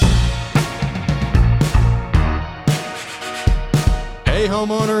Hey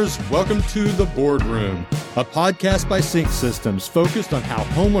homeowners, welcome to The Boardroom, a podcast by CINC Systems focused on how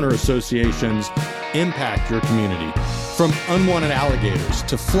homeowner associations impact your community. From unwanted alligators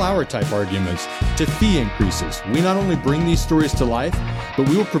to flower-type arguments to fee increases, we not only bring these stories to life, but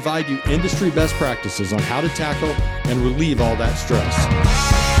we will provide you industry best practices on how to tackle and relieve all that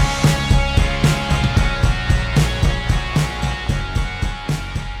stress.